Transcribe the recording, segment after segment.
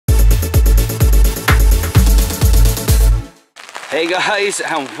Hey guys,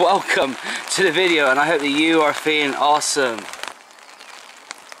 and welcome to the video, and I hope that you are feeling awesome.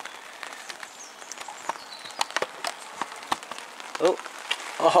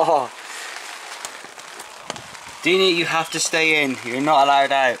 Oh. Dini, you have to stay in. You're not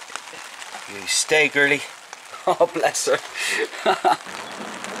allowed out. You stay, girly. Oh, bless her.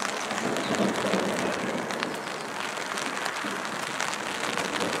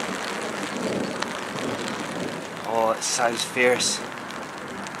 Oh, it sounds fierce.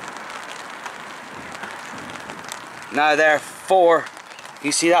 Now they're 4.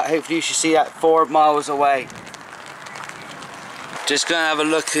 You see that? Hopefully you should see that 4 miles away. Just gonna have a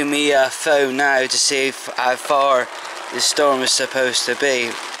look at my phone now to see how far the storm is supposed to be.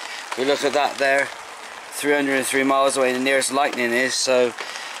 We look at that there, 303 miles away, the nearest lightning is. So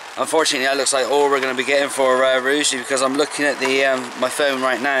unfortunately that looks like all we're going to be getting for Roosley, because I'm looking at the my phone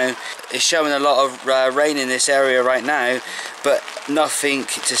right now. It's showing a lot of rain in this area right now, but nothing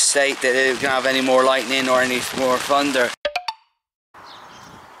to state that they're going to have any more lightning or any more thunder.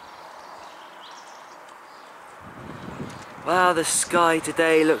 Well, the sky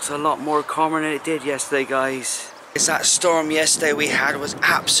today looks a lot more calmer than it did yesterday, guys. That storm yesterday we had was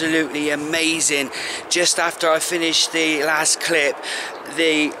absolutely amazing. Just after I finished the last clip,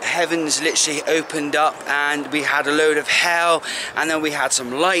 the heavens literally opened up and we had a load of hail, and then we had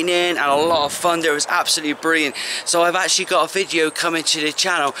some lightning and a lot of thunder. It was absolutely brilliant. So I've actually got a video coming to the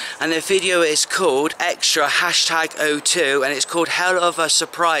channel, and the video is called Extra #02, and it's called Hell of a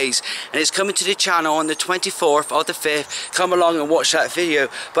Surprise, and it's coming to the channel on the 24th of the 5th. Come along and watch that video.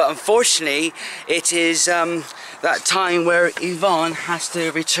 But unfortunately it is that time where Yvonne has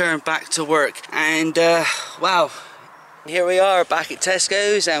to return back to work, and wow, here we are back at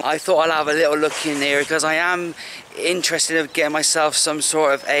Tesco's, and I thought I'll have a little look in there because I am interested in getting myself some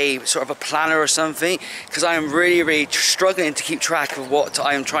sort of a planner or something, because I am really struggling to keep track of what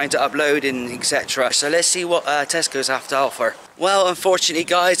I am trying to upload and etc. So let's see what Tesco's have to offer. Well, unfortunately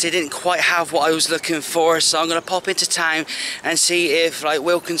guys, they didn't quite have what I was looking for, so I'm going to pop into town and see if like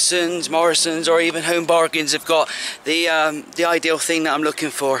Wilkinson's, Morrison's or even Home Bargains have got the ideal thing that I'm looking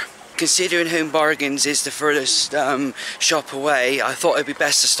for. Considering Home Bargains is the furthest shop away, I thought it'd be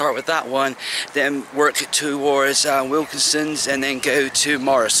best to start with that one, then work towards Wilkinson's and then go to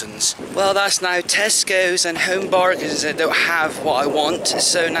Morrison's. Well, that's now Tesco's and Home Bargains that don't have what I want.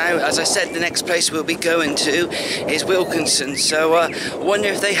 So now, as I said, the next place we'll be going to is Wilkinson's. So I wonder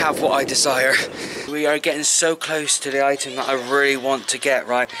if they have what I desire. We are getting so close to the item that I really want to get,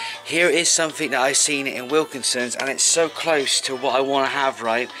 right? Here is something that I've seen in Wilkinson's and it's so close to what I want to have,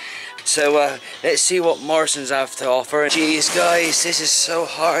 right? So let's see what Morrison's have to offer. Jeez guys, this is so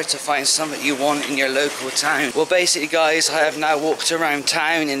hard to find something you want in your local town. Well, basically guys, I have now walked around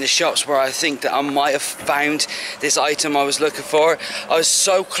town in the shops where I think that I might have found this item I was looking for. I was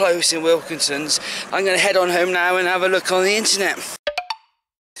so close in Wilkinson's. I'm going to head on home now and have a look on the internet.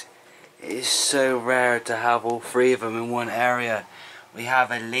 It is so rare to have all 3 of them in one area. We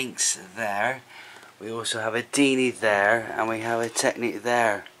have a Lynx there, we also have a Dini there, and we have a Technic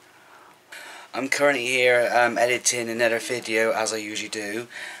there. I'm currently here editing another video as I usually do,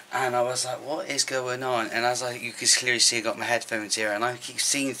 and I was like, what is going on? And as you can clearly see, I got my headphones here and I keep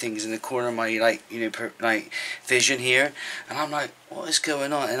seeing things in the corner of my vision here, and I'm like, what is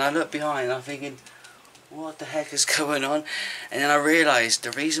going on? And I look behind and I'm thinking, what the heck is going on? And then I realised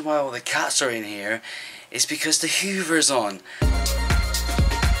the reason why all the cats are in here is because the Hoover's on.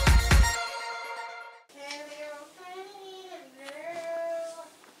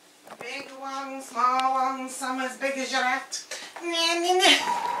 Small ones, some as big as your hat.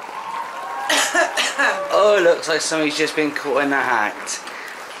 Oh, looks like somebody's just been caught in the act.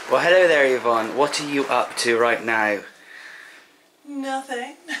 Well, hello there, Yvonne. What are you up to right now?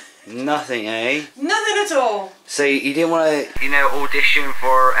 Nothing. Nothing, eh? Nothing at all. So you didn't want to, audition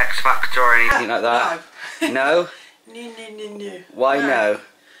for X Factor or anything like that? No. No? No. Why no?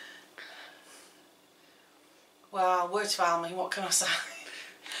 Well, words fail me, what can I say?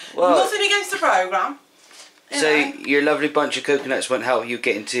 Well, nothing against the programme. So your lovely bunch of coconuts won't help you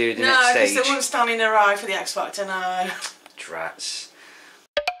get into the next stage? No, because they wouldn't stand in a row for the X Factor, no. Drats.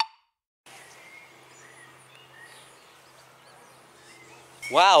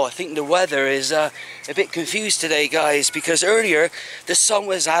 Wow, I think the weather is a bit confused today, guys, because earlier the sun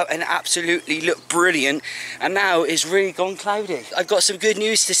was out and absolutely looked brilliant, and now it's really gone cloudy. I've got some good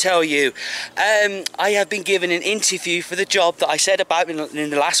news to tell you. I have been given an interview for the job that I said about in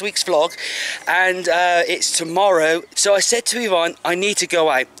the last week's vlog, and it's tomorrow. So I said to Yvonne, I need to go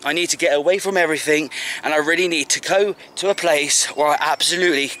out. I need to get away from everything, and I really need to go to a place where I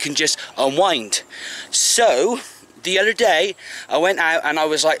absolutely can just unwind. So The other day, I went out and I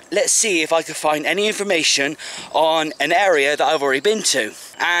was like, let's see if I could find any information on an area that I've already been to.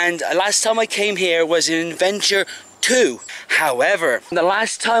 And last time I came here was in Venture 2. However, the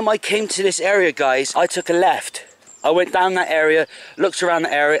last time I came to this area, guys, I took a left. I went down that area, looked around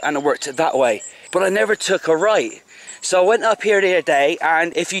the area, and I worked it that way. But I never took a right. So I went up here the other day,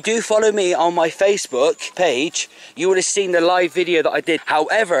 and if you do follow me on my Facebook page, you would have seen the live video that I did.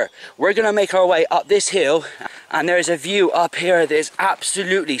 However, we're gonna make our way up this hill, and there's a view up here that is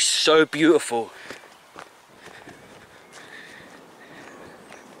absolutely so beautiful.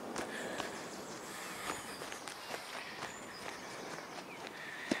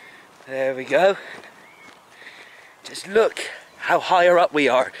 There we go. Just look how higher up we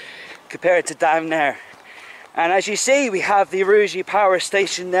are compared to down there. And as you see, we have the Ruji power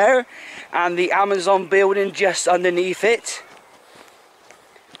station there and the Amazon building just underneath it.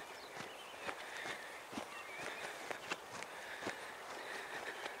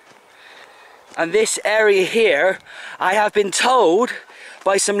 And this area here, I have been told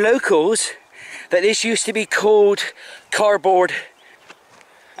by some locals that this used to be called cardboard.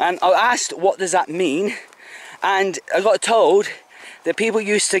 And I asked, what does that mean? And I got told that people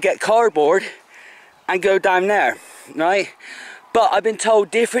used to get cardboard and go down there, right? But I've been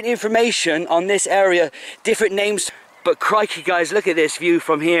told different information on this area, different names. But crikey, guys, look at this view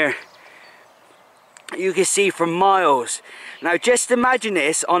from here. You can see for miles. Now just imagine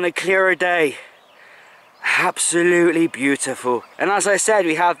this on a clearer day. Absolutely beautiful. And as I said,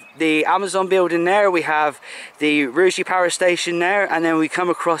 we have the Amazon building there, we have the Ruji power station there, and then we come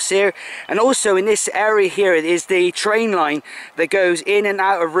across here. And also in this area here is the train line that goes in and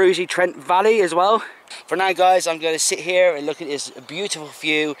out of Ruji Trent Valley as well. For now, guys, I'm going to sit here and look at this beautiful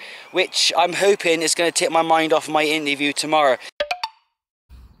view, which I'm hoping is going to take my mind off my interview tomorrow.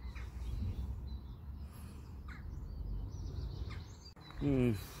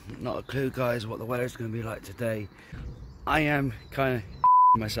 Not a clue, guys, what the weather's going to be like today. I am kind of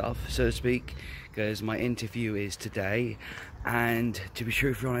myself, so to speak, because my interview is today, and to be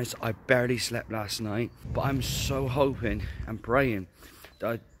truthfully honest, I barely slept last night. But I'm so hoping and praying that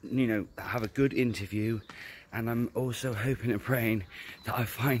I, you know, have a good interview, and I'm also hoping and praying that I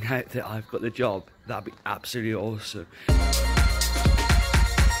find out that I've got the job. That'd be absolutely awesome.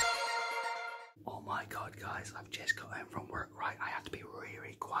 Oh my god, guys, I've just got home from work, right? I have to be really,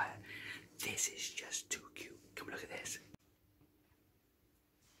 really quiet. This is just too cute. Come look at this.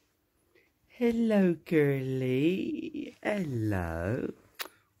 Hello, girly. Hello.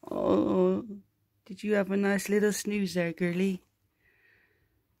 Oh, did you have a nice little snooze there, girly?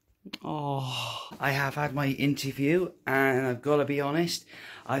 Oh, I have had my interview, and I've got to be honest,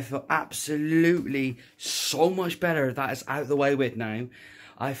 I feel absolutely so much better that it's out the way with now.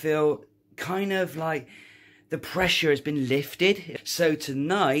 I feel kind of like the pressure has been lifted. So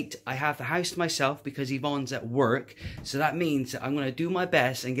tonight I have the house to myself because Yvonne's at work, so that means that I'm going to do my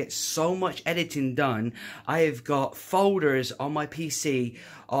best and get so much editing done. I have got folders on my PC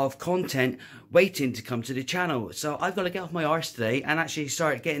of content waiting to come to the channel, so I've got to get off my arse today and actually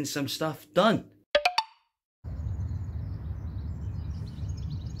start getting some stuff done.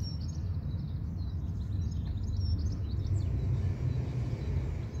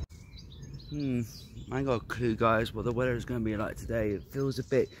 I ain't got a clue, guys, what the weather is going to be like today. It feels a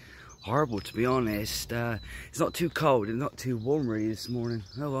bit horrible, to be honest. It's not too cold and not too warm really this morning.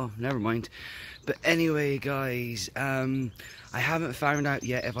 Oh well, never mind. But anyway, guys, I haven't found out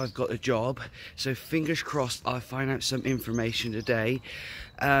yet if I've got a job, so fingers crossed I'll find out some information today.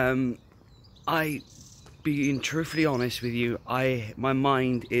 Being truthfully honest with you, my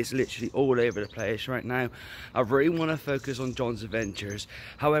mind is literally all over the place right now. I really want to focus on John's Adventures.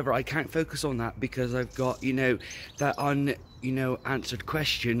 However, I can't focus on that because I've got, you know, that answered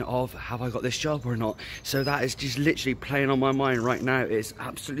question of have I got this job or not. So that is just literally playing on my mind right now. It's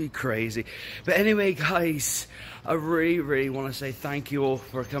absolutely crazy. But anyway, guys, I really want to say thank you all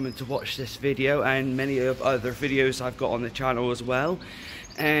for coming to watch this video and many of other videos I've got on the channel as well.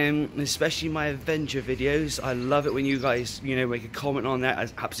 Especially my adventure videos. I love it when you guys, you know, make a comment on that.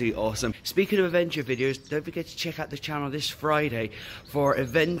 It's absolutely awesome. Speaking of adventure videos, don't forget to check out the channel this Friday for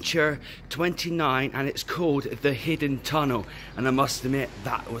Adventure 29, and it's called The Hidden Tunnel. And I must admit,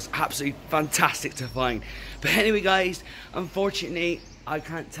 that was absolutely fantastic to find. But anyway, guys, unfortunately, I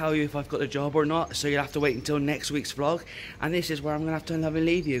can't tell you if I've got a job or not, so you'll have to wait until next week's vlog, and this is where I'm going to have to love and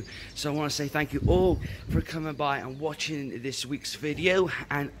leave you. So I want to say thank you all for coming by and watching this week's video,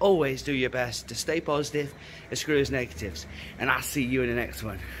 and always do your best to stay positive and screw those negatives, and I'll see you in the next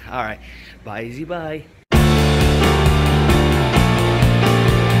one. Alright, bye.